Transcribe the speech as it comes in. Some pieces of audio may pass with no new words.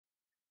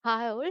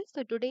Hi all,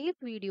 so today's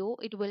video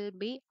it will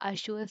be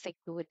Azure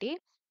Security.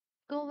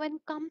 So when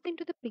comes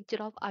into the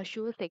picture of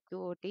Azure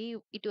Security,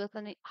 it was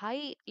a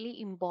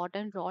highly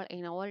important role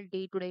in our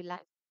day-to-day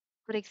life.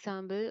 For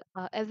example,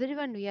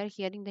 everyone we are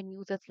hearing the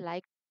news is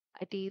like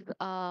it is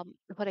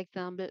for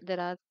example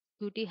there are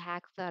security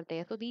hacks are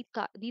there. So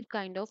these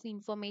kind of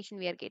information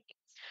we are getting.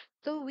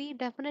 So we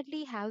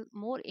definitely have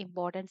more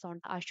importance on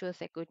Azure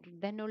Security.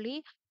 Then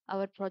only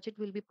our project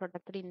will be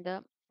protected in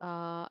the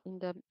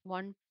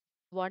one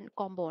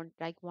compound,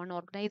 like one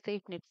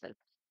organization itself.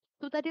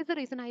 So that is the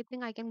reason I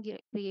think I can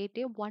create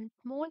a one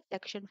small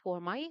section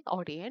for my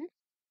audience.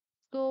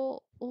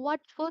 So what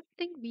first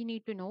thing we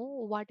need to know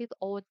what is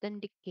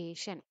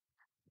authentication.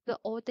 The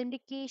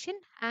authentication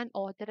and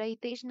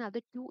authorization are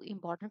the two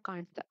important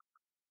concepts.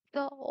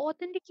 The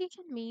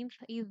authentication means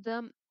is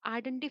the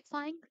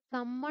identifying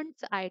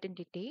someone's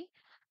identity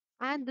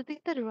and this is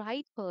the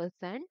right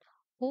person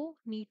who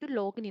need to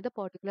log in the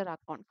particular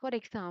account. For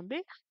example,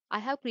 I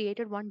have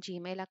created one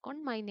Gmail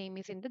account. My name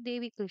is in the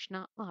Devi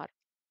Krishna R.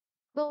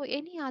 So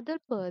any other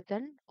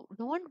person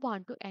don't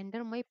want to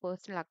enter my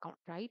personal account,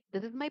 right?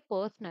 This is my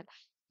personal.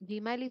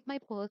 Gmail is my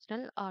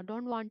personal.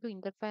 Don't want to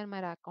interfere my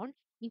account.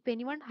 If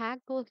anyone hack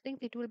those things,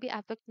 it will be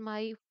affect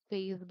my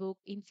Facebook,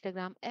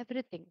 Instagram,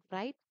 everything,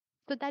 right?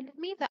 So that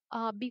means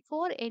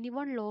before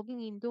anyone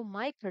logging into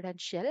my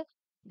credential,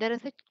 there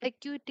is a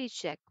security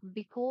check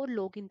before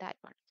logging that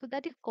one. So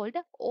that is called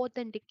the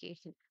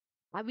authentication.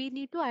 We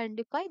need to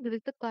identify this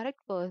is the correct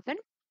person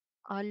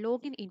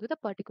login into the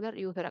particular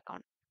user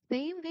account.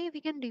 Same way we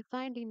can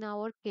define in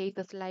our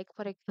cases, like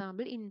for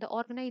example, in the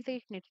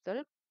organization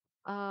itself,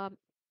 um,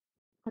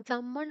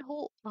 someone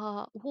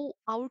who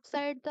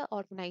outside the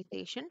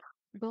organization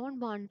don't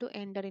want to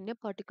enter in a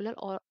particular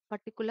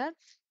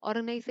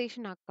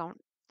organization account.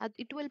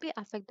 It will be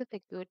affect the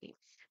security.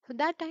 So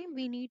that time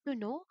we need to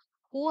know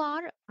who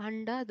are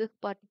under this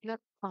particular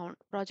account,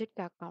 project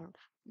account.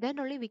 Then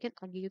only we can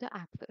give the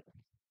access.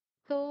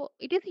 So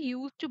it is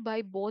used to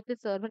by both the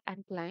server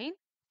and client.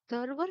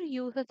 Server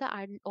uses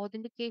the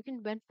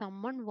authentication when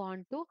someone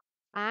want to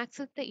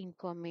access the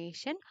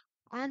information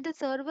and the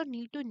server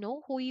need to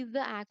know who is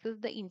the access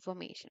the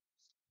information.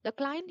 The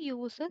client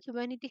uses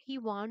when he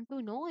want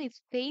to know his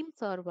same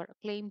server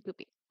claim to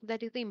be.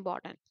 That is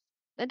important.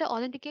 Then the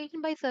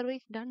authentication by server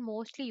is done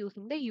mostly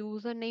using the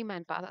username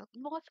and password.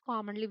 Most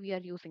commonly we are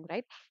using,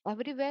 right?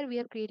 Everywhere we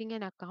are creating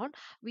an account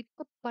with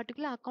the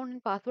particular account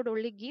and password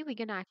only give we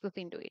can access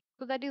into it.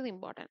 So that is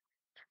important.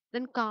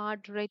 Then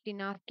card,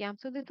 retina, scam.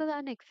 So this is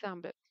an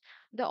example.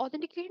 The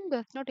authentication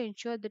does not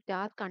ensure the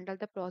task until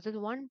the process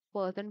one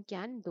person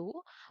can do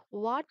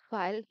what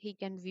file he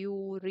can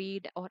view,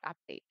 read, or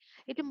update.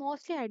 It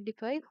mostly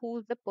identifies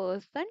who's the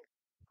person,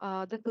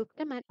 the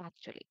system, and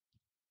actually.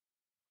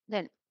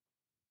 Then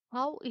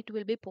how it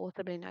will be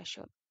possible in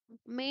Azure.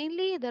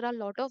 Mainly, there are a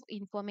lot of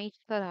information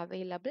are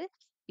available.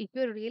 If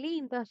you're really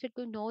interested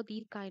to know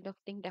these kind of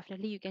thing,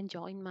 definitely you can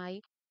join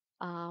my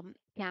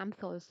camps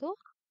also.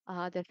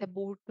 There's a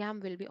boot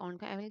camp will be on.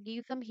 I will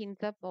give some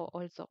hints up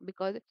also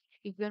because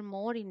if you're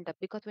more in depth,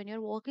 because when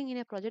you're working in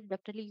a project,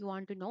 definitely you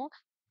want to know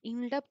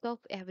in depth of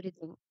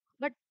everything.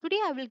 But today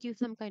I will give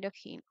some kind of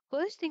hint.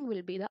 First thing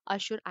will be the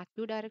Azure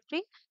Active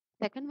Directory.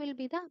 Second will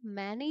be the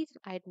managed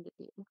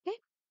identity. Okay,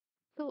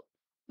 so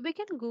we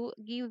can go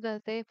give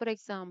the say for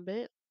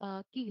example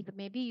keys.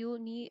 Maybe you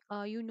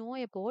know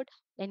about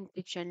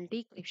encryption,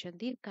 decryption,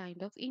 these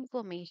kind of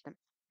information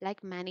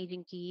like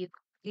managing keys,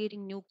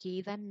 creating new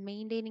keys, and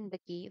maintaining the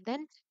key.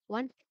 Then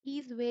once key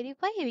is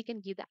verified, we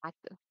can give the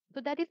access.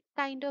 So that is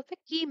kind of a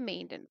key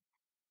maintenance.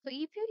 So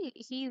if you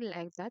see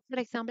like that, for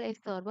example, a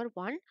server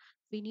one,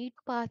 we need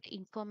to pass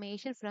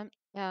information from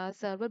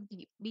server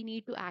B. We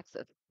need to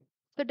access.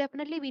 So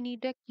definitely we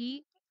need a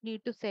key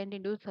need to send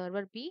into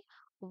server B.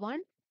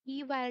 Once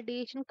key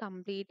validation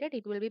completed,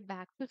 it will be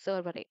back to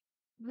server A.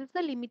 This is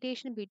the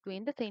limitation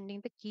between the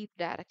sending the keys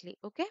directly.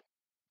 Okay.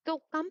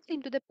 So comes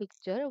into the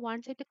picture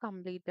once it is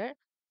completed,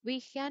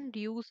 we can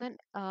use an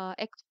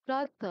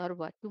extra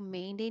server to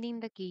maintaining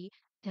the key,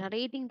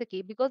 generating the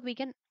key because we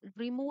can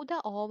remove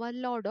the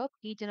overload of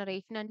key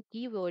generation and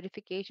key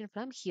verification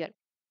from here.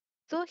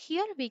 So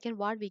here we can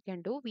what we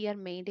can do, we are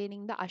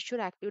maintaining the Azure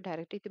Active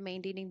Directory to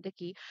maintaining the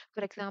key.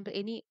 For example,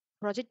 any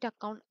project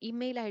account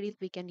email IDs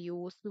we can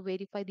use to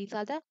verify these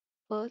are the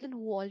person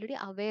who already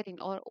aware in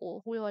or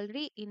who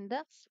already in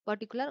the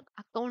particular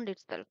account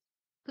itself.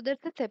 So there's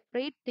a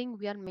separate thing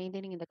we are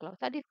maintaining in the cloud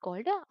that is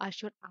called a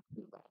Azure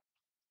Active Directory.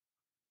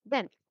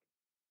 Then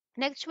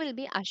next will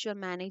be Azure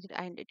Managed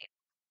Identity.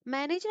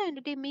 Managed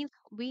Identity means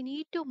we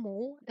need to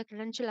move the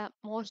credential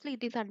mostly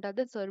it is under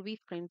the service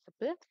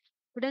principle.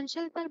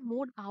 Credentials are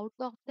moved out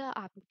of the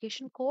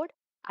application code,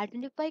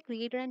 identify,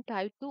 created, and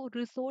tied to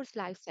resource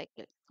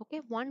lifecycle. Okay,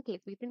 one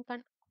click within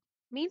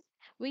means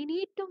we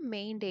need to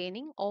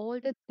maintaining all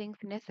the things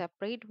in a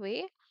separate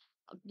way,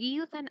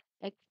 gives an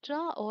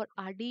extra or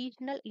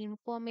additional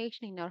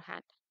information in your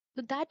hand.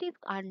 So that is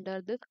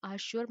under this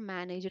Azure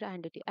Managed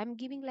Identity. I'm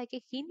giving like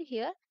a hint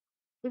here.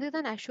 This is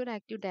an Azure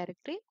Active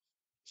Directory.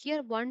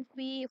 Here, once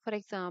we, for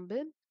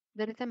example,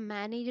 There is a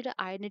managed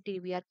identity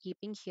we are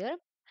keeping here.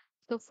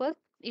 So first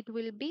it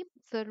will be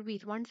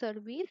service, one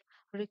service,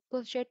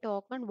 request a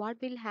token. What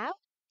will have?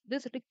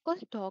 This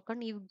request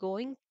token is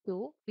going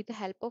to, with the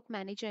help of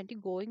manager entity,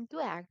 going to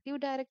Active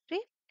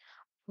Directory.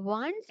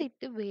 Once it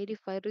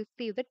verify,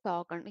 receive the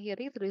token. Here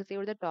is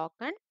receive the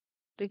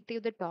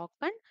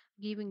token,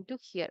 giving to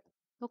here.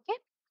 Okay.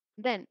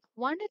 Then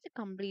once it's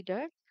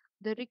completed,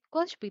 the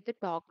request with the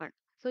token.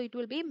 So it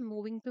will be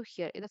moving to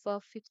here. In the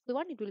first fifth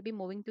one, it will be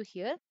moving to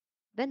here.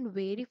 Then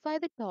verify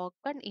the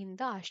token in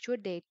the Azure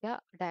data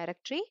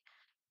directory.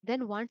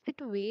 Then once it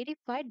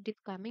verified, it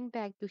coming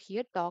back to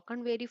here,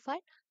 token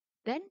verified,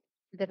 then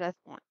the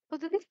response. So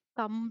this is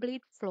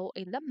complete flow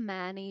in the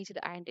managed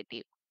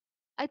entity.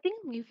 I think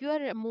if you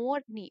are more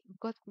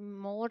because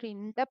more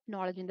in-depth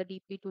knowledge in the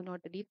DP2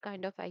 not the deep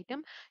kind of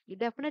item, you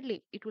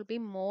definitely it will be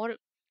more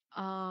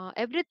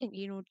everything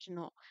you need to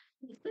know.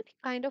 It's a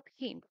kind of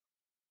hint.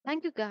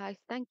 Thank you guys.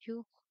 Thank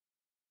you.